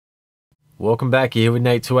Welcome back, here with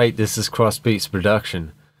Nate28. This is Crossbeats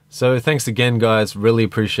production. So thanks again, guys. Really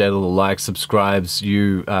appreciate all the likes, subscribes,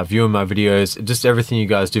 you viewing my videos, just everything you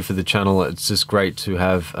guys do for the channel. It's just great to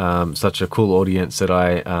have such a cool audience that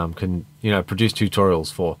I can produce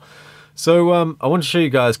tutorials for. So I want to show you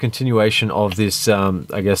guys continuation of this,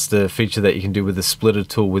 I guess the feature that you can do with the splitter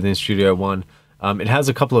tool within Studio One. It has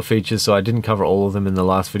a couple of features, so I didn't cover all of them in the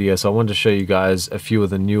last video, so I wanted to show you guys a few of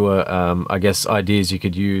the newer, I guess, ideas you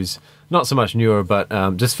could use. Not so much newer, but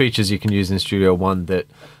just features you can use in Studio One that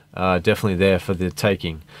are definitely there for the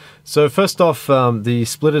taking. So first off, the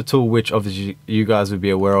splitter tool, which obviously you guys would be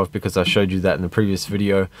aware of because I showed you that in the previous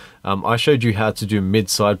video. I showed you how to do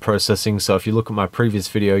mid-side processing, so if you look at my previous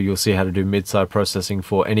video, you'll see how to do mid-side processing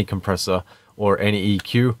for any compressor or any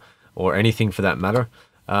EQ or anything for that matter.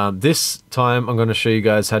 This time I'm going to show you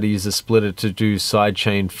guys how to use the splitter to do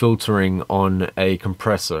sidechain filtering on a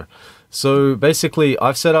compressor. So basically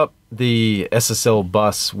I've set up the SSL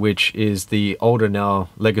bus, which is the older now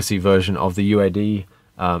legacy version of the UAD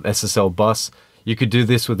SSL bus. You could do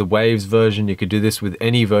this with the Waves version, you could do this with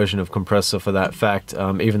any version of compressor for that fact,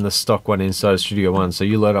 even the stock one inside Studio One. So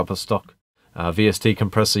you load up a stock VST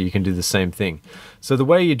compressor, you can do the same thing. So the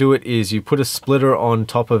way you do it is you put a splitter on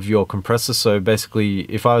top of your compressor. So basically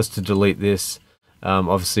if I was to delete this,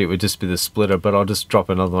 obviously it would just be the splitter, but I'll just drop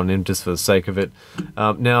another one in just for the sake of it.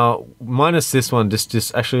 Now minus this one,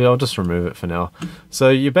 actually I'll just remove it for now. So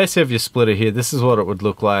you basically have your splitter here. This is what it would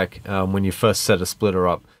look like when you first set a splitter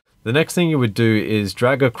up. The next thing you would do is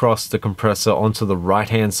drag across the compressor onto the right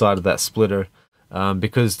hand side of that splitter.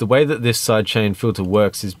 Because the way that this sidechain filter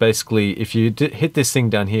works is basically if you hit this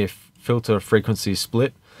thing down here, filter frequency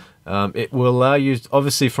split, it will allow you,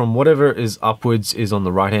 obviously from whatever is upwards is on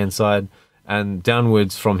the right hand side and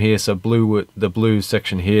downwards from here, so the blue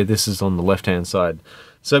section here, this is on the left hand side.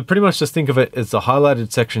 So pretty much just think of it as the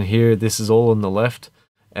highlighted section here, this is all on the left,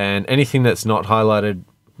 and anything that's not highlighted,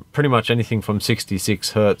 pretty much anything from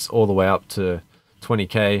 66 Hertz all the way up to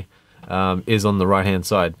 20K is on the right hand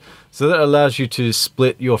side. So that allows you to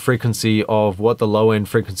split your frequency of what the low end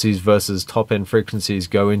frequencies versus top end frequencies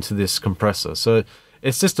go into this compressor. So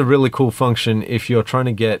it's just a really cool function if you're trying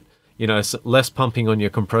to get less pumping on your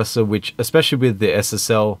compressor, which especially with the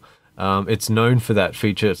SSL, it's known for that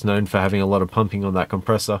feature. It's known for having a lot of pumping on that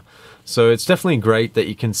compressor. So it's definitely great that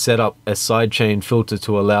you can set up a sidechain filter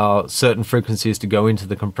to allow certain frequencies to go into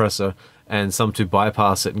the compressor and some to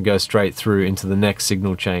bypass it and go straight through into the next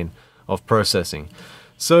signal chain of processing.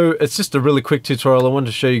 So it's just a really quick tutorial. I wanted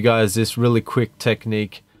to show you guys this really quick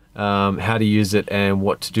technique, how to use it and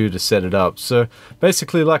what to do to set it up. So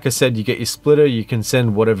basically, like I said, you get your splitter, you can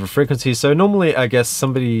send whatever frequency. So normally I guess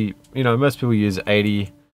somebody, most people use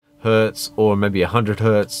 80 Hertz or maybe 100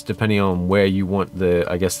 Hertz depending on where you want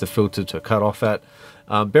the filter to cut off at.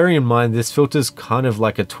 Bearing in mind this filter is kind of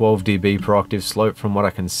like a 12 dB per octave slope from what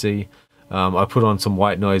I can see. I put on some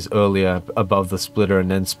white noise earlier above the splitter and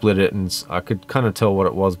then split it, and I could kind of tell what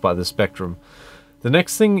it was by the spectrum. The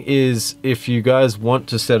next thing is if you guys want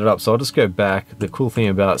to set it up, so I'll just go back. The cool thing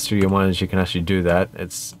about Studio One is you can actually do that.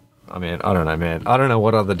 I don't know, man. I don't know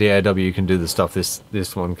what other DAW can do the stuff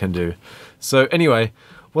this one can do. So anyway,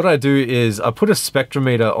 what I do is I put a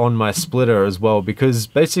spectrometer on my splitter as well, because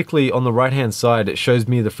basically on the right hand side it shows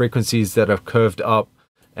me the frequencies that are curved up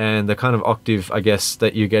and the kind of octave, I guess,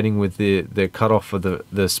 that you're getting with the cutoff of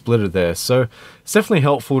the splitter there. So it's definitely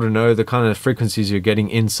helpful to know the kind of frequencies you're getting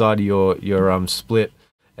inside of your split.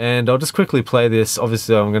 And I'll just quickly play this.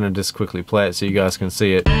 Obviously, I'm going to just quickly play it so you guys can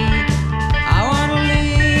see it.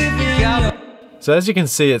 So as you can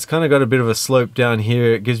see, it's kind of got a bit of a slope down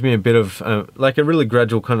here. It gives me a bit of like a really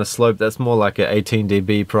gradual kind of slope. That's more like a 18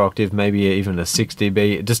 dB per octave, maybe even a 6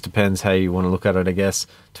 dB. It just depends how you want to look at it, I guess.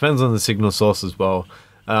 Depends on the signal source as well.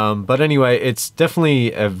 But anyway, it's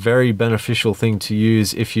definitely a very beneficial thing to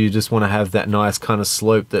use if you just want to have that nice kind of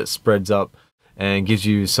slope that spreads up and gives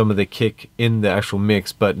you some of the kick in the actual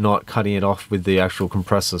mix, but not cutting it off with the actual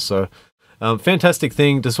compressor. So fantastic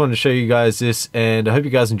thing. Just wanted to show you guys this, and I hope you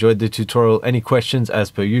guys enjoyed the tutorial. Any questions, as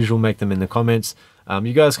per usual, make them in the comments.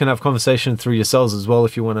 You guys can have conversation through yourselves as well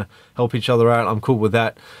if you want to help each other out. I'm cool with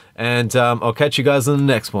that. And I'll catch you guys in the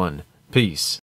next one. Peace.